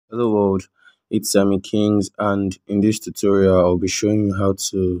Hello world, it's sammykingx, and in this tutorial I'll be showing you how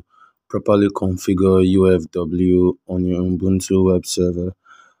to properly configure UFW on your Ubuntu web server.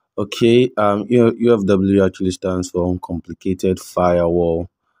 Okay, UFW actually stands for Uncomplicated Firewall.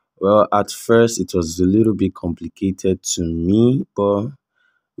 Well, at first it was a little bit complicated to me, but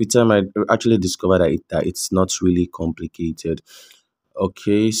with time I actually discovered that it's not really complicated.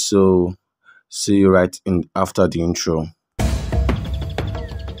 Okay, so see you right in after the intro.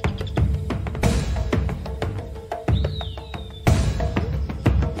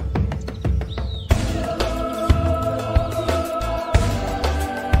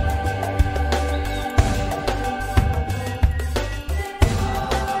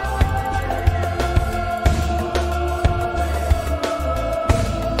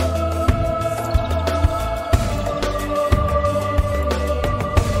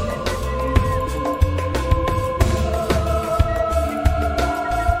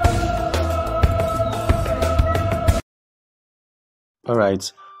 All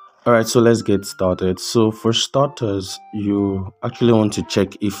right. All right, so let's get started. So for starters, you actually want to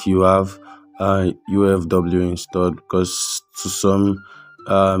check if you have UFW installed, because to some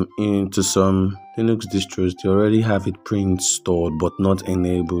Linux distros they already have it pre-installed but not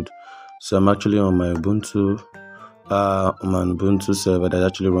enabled. So I'm actually on my Ubuntu server that's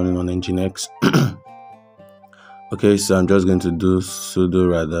actually running on Nginx. Okay, so I'm just going to do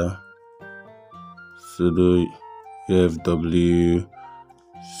sudo UFW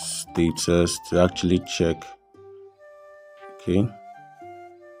status to actually check.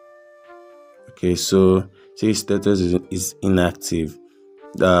 Okay, so say status is inactive.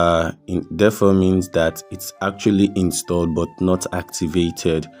 Therefore means that it's actually installed but not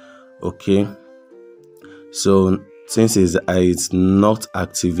activated. Okay, so since it's not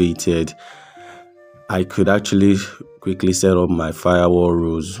activated, I could actually quickly set up my firewall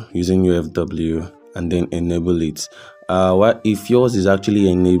rules using UFW and then enable it. If yours is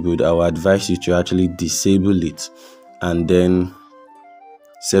actually enabled, I would advise you to actually disable it and then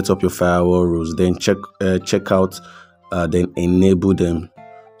set up your firewall rules, then check out, then enable them,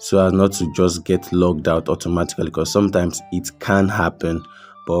 so as not to just get logged out automatically, because sometimes it can happen,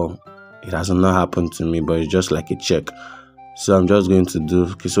 but it has not happened to me, but it's just like a check. So I'm just going to do,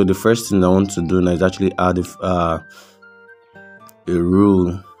 okay, so the first thing I want to do now is actually add a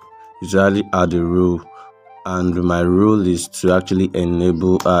rule. And my rule is to actually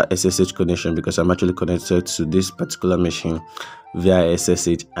enable SSH connection, because I'm actually connected to this particular machine via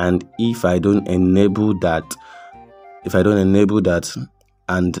SSH. And if I don't enable that,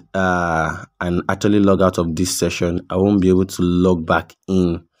 and actually log out of this session, I won't be able to log back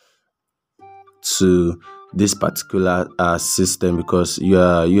in to this particular system, because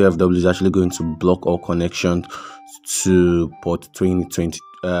your UFW is actually going to block all connection to port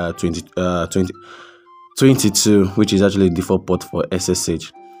 22, which is actually the default port for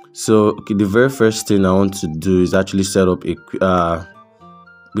SSH. So okay, the very first thing I want to do is actually set up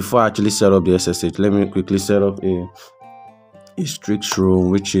before I actually set up the SSH, let me quickly set up a strict rule,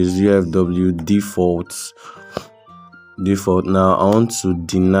 which is UFW default. Now I want to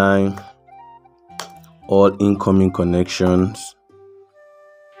deny all incoming connections.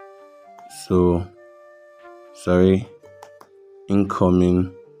 So sorry,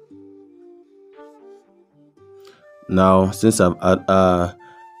 incoming. Now since I've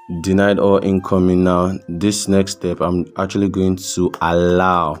denied all incoming, now this next step I'm actually going to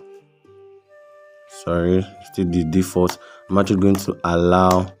allow, sorry, still the default, I'm actually going to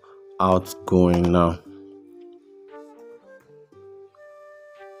allow outgoing now.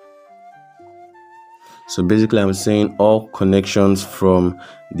 So basically I'm saying all connections from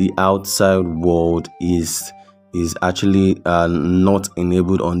the outside world is actually not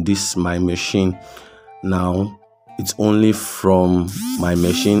enabled on this my machine. Now it's only from my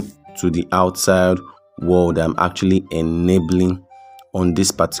machine to the outside world I'm actually enabling on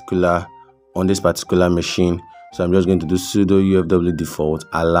this particular machine. So I'm just going to do sudo UFW default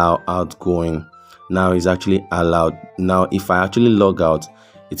allow outgoing. Now it's actually allowed. Now if I actually log out,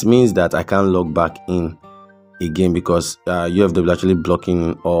 it means that I can't log back in again, because UFW is actually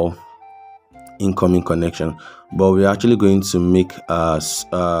blocking all incoming connection. But we're actually going to make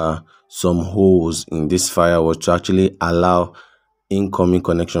some holes in this firewall to actually allow incoming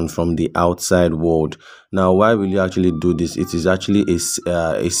connection from the outside world. Now why will you actually do this? It is actually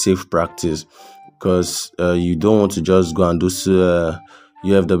a safe practice, because you don't want to just go and do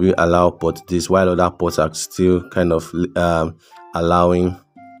UFW allow port this while other ports are still kind of allowing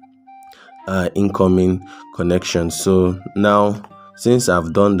incoming connection. So now since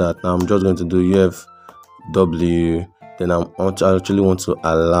I've done that, now I'm just going to do UFW then I actually want to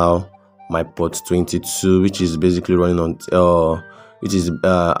allow my port 22, which is basically running on which is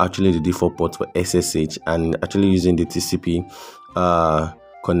actually the default port for SSH, and actually using the TCP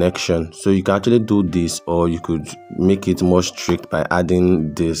connection. So you can actually do this, or you could make it more strict by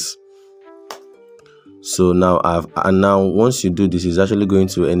adding this. So now now once you do this, it's actually going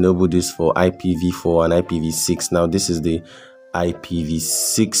to enable this for IPv4 and IPv6. Now this is the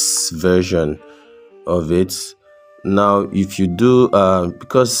IPv6 version of it. Now if you do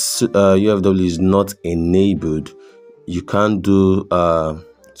because UFW is not enabled, you can't do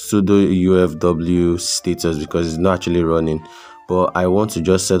sudo UFW status because it's not actually running. But I want to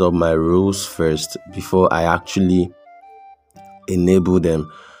just set up my rules first before I actually enable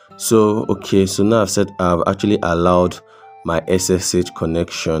them. So okay, so now I've actually allowed my SSH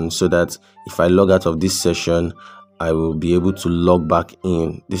connection, so that if I log out of this session, I will be able to log back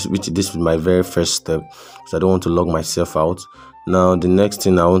in. This is my very first step, so I don't want to log myself out. Now the next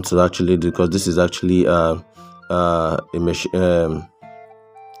thing I want to actually do, because this is actually a machine,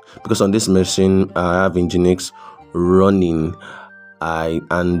 because on this machine I have Nginx running,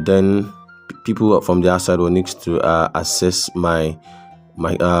 and then people from the outside will need to access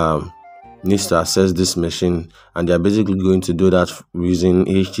needs to access this machine, and they're basically going to do that using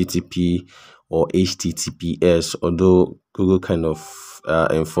HTTP or HTTPS, although Google kind of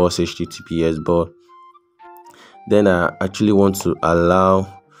enforce HTTPS. But then I actually want to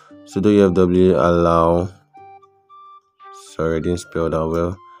allow sudo UFW allow, sorry, I didn't spell that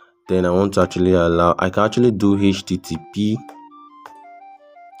well. Then I want to actually allow, I can actually do HTTP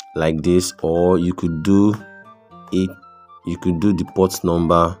like this, or you could do it, you could do the port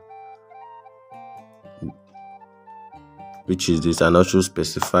number, which is this, and also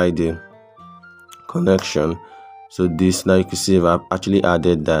specify the connection. So this, now you can see I've actually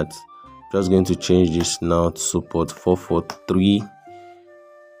added that. Just going to change this now to support 443,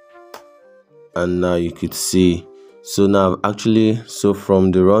 and now you could see. So now so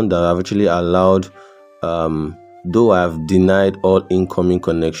from the rundown, I've actually allowed, though I have denied all incoming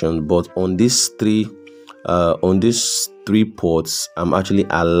connections, but on these three ports, I'm actually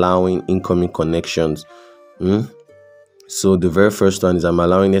allowing incoming connections. So the very first one is I'm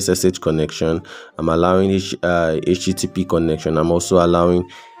allowing SSH connection, I'm allowing HTTP connection, I'm also allowing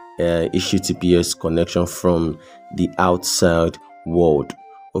HTTPS connection from the outside world.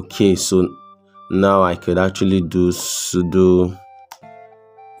 Okay, so now I could actually do sudo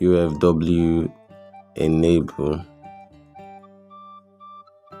UFW enable,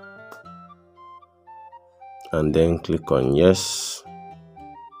 and then click on yes.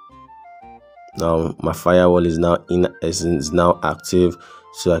 Now my firewall is now active,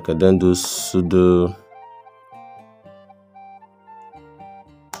 so I can then do sudo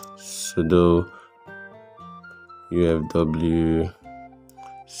UFW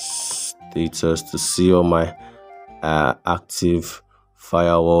status to see all my active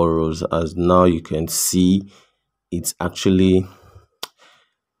firewall rules. As now you can see, it's actually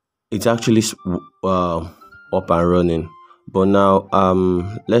up and running. But now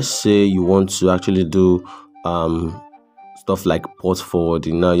let's say you want to actually do stuff like port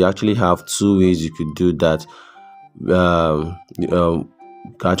forwarding. Now you actually have two ways you could do that. You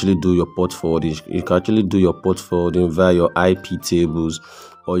can actually do your port forwarding. You can actually do your port forwarding via your iptables,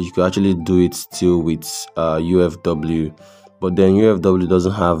 or you can actually do it still with UFW. But then UFW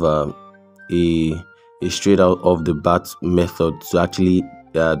doesn't have a straight out of the bat method to actually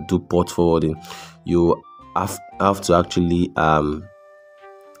do port forwarding. You have to actually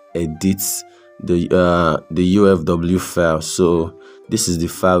edit the UFW file. So this is the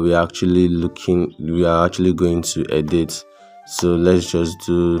file we are actually going to edit. So let me just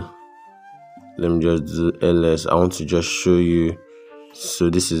do ls. I want to just show you. So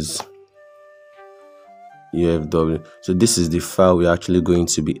this is UFW. So this is the file we're actually going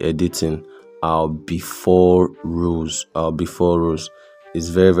to be editing. Our before rules. It's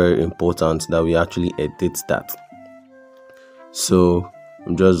very, very important that we actually edit that. So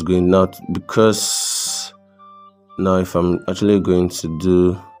I'm just going now, because now if I'm actually going to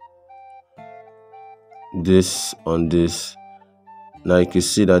do this on this, now you can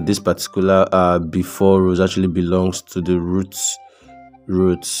see that this particular before rules actually belongs to the root.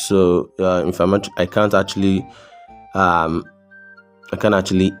 So if I can't actually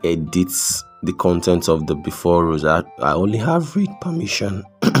edit the contents of the before rules. I only have read permission.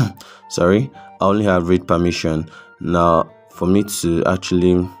 Sorry, I only have read permission. Now for me to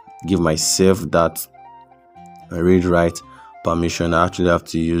actually give myself that read write permission, I actually have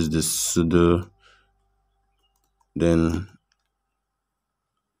to use the sudo, then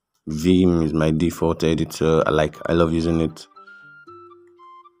Vim is my default editor. I love using it.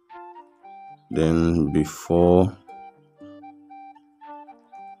 Then before,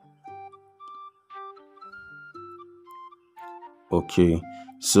 okay,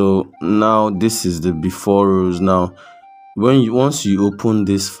 so now this is the before rules. Now once you open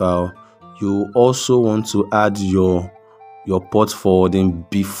this file, you also want to add your port forwarding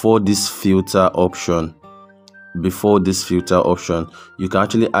before this filter option. You can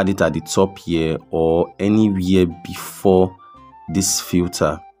actually add it at the top here or anywhere before this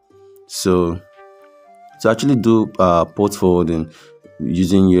filter. So to actually do port forwarding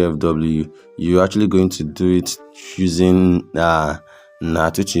using UFW, you're actually going to do it using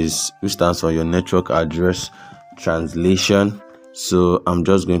NAT, which stands for your network address translation. So I'm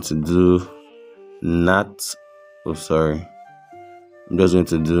just going to do NAT. I'm just going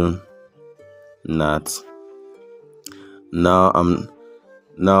to do NAT. Now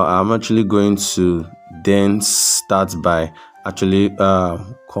I'm actually going to then start by actually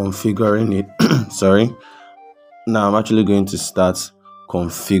configuring it. Sorry. Now I'm actually going to start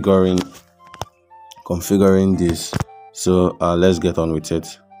configuring this. So let's get on with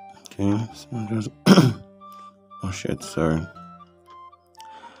it. Okay. So just oh shit, sorry.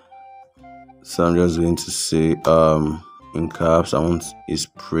 So I'm just going to say in caps I want is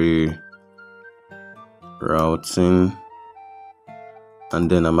pre-routing, and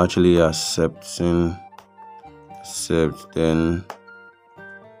then I'm actually accept then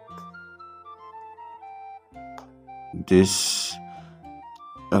this.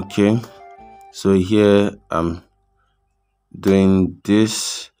 Okay, so here I'm doing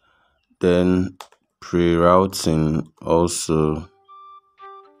this, then pre-routing also.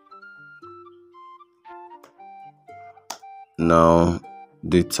 Now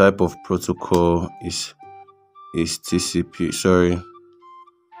the type of protocol is TCP. Sorry,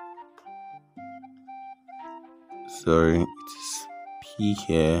 it's P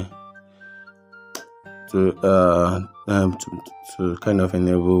here to kind of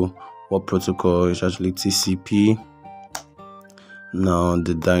enable what protocol is actually TCP. Now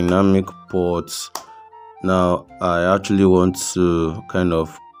the dynamic ports. Now I actually want to kind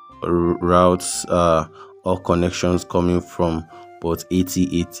of route all connections coming from port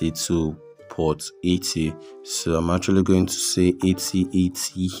 8080 to port 80. So I'm actually going to say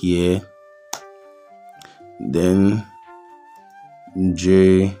 8080 here. Then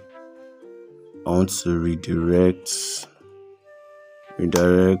J, I want to redirect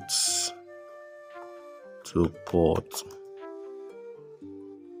to port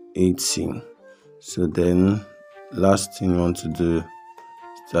 80. So then last thing you want to do is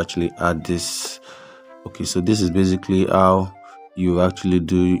to actually add this. Okay, so this is basically how you actually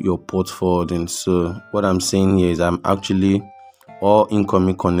do your port forwarding. So what I'm saying here is I'm actually all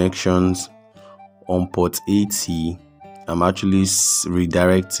incoming connections on port 80, I'm actually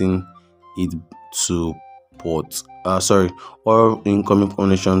redirecting it to port all incoming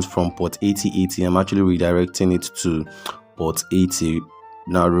connections from port 8080, I'm actually redirecting it to port 80.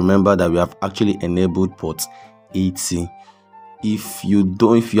 Now remember that we have actually enabled port 80. If you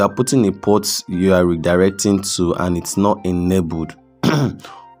are putting a port you are redirecting to and it's not enabled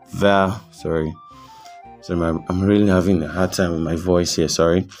sorry, I'm really having a hard time with my voice here,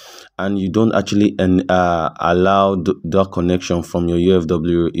 sorry, and you don't actually allow the connection from your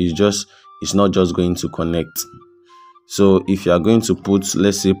UFW, it's not just going to connect. So if you are going to put,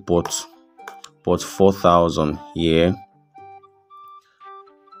 let's say, port 4000 here,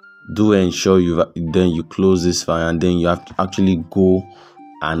 do ensure you close this file, and then you have to actually go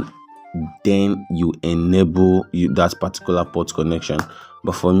and then you enable that particular port connection.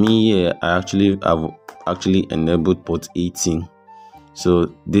 But for me here, I've actually enabled port 18.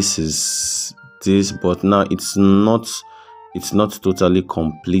 So this is this, but now it's not totally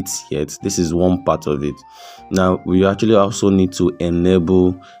complete yet. This is one part of it. Now we actually also need to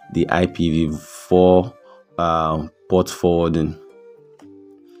enable the IPv4 port forwarding.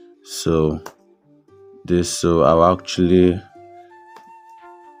 So I'll actually,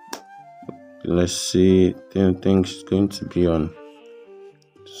 let's see, I think it's going to be on,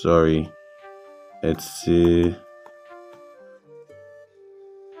 sorry, let's see,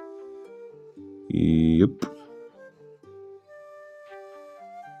 yep.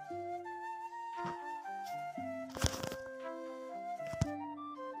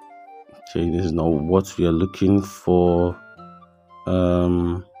 Okay, this is not what we are looking for.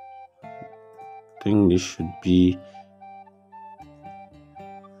 I think this should be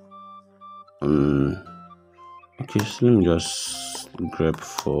okay, so let me just grab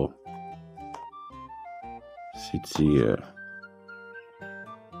for city here.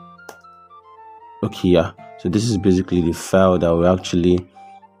 okay, yeah, so this is basically the file that we actually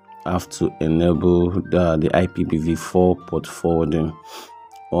have to enable the IPv4 port forwarding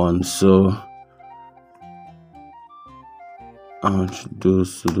on. So I should do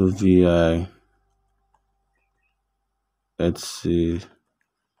sudo vi let's see.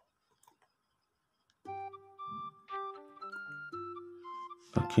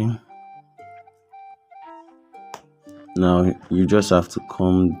 Okay, now you just have to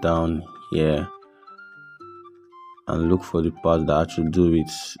come down here and look for the part that actually do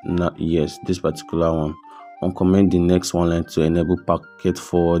it. Not yes, this particular one. Uncomment the next one line to enable packet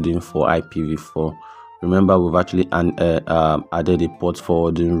forwarding for IPv4. Remember, we've actually added a port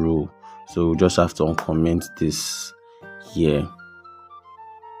forwarding rule, so we just have to uncomment this here,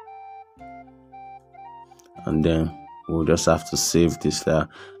 and then we'll just have to save this file.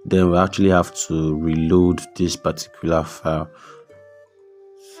 Then we actually have to reload this particular file.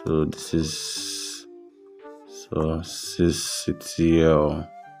 So this is sysctl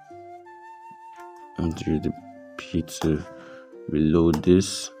and do the P to reload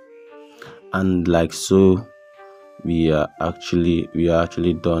this, and like so we are actually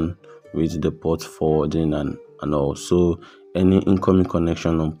done with the port forwarding and also any incoming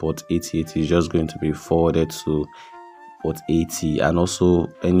connection on port 8080 is just going to be forwarded to port 80, and also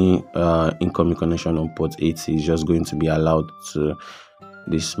any incoming connection on port 80 is just going to be allowed to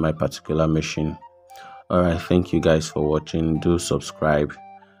this my particular machine. All right, thank you guys for watching. Do subscribe.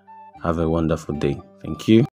 Have a wonderful day. Thank you.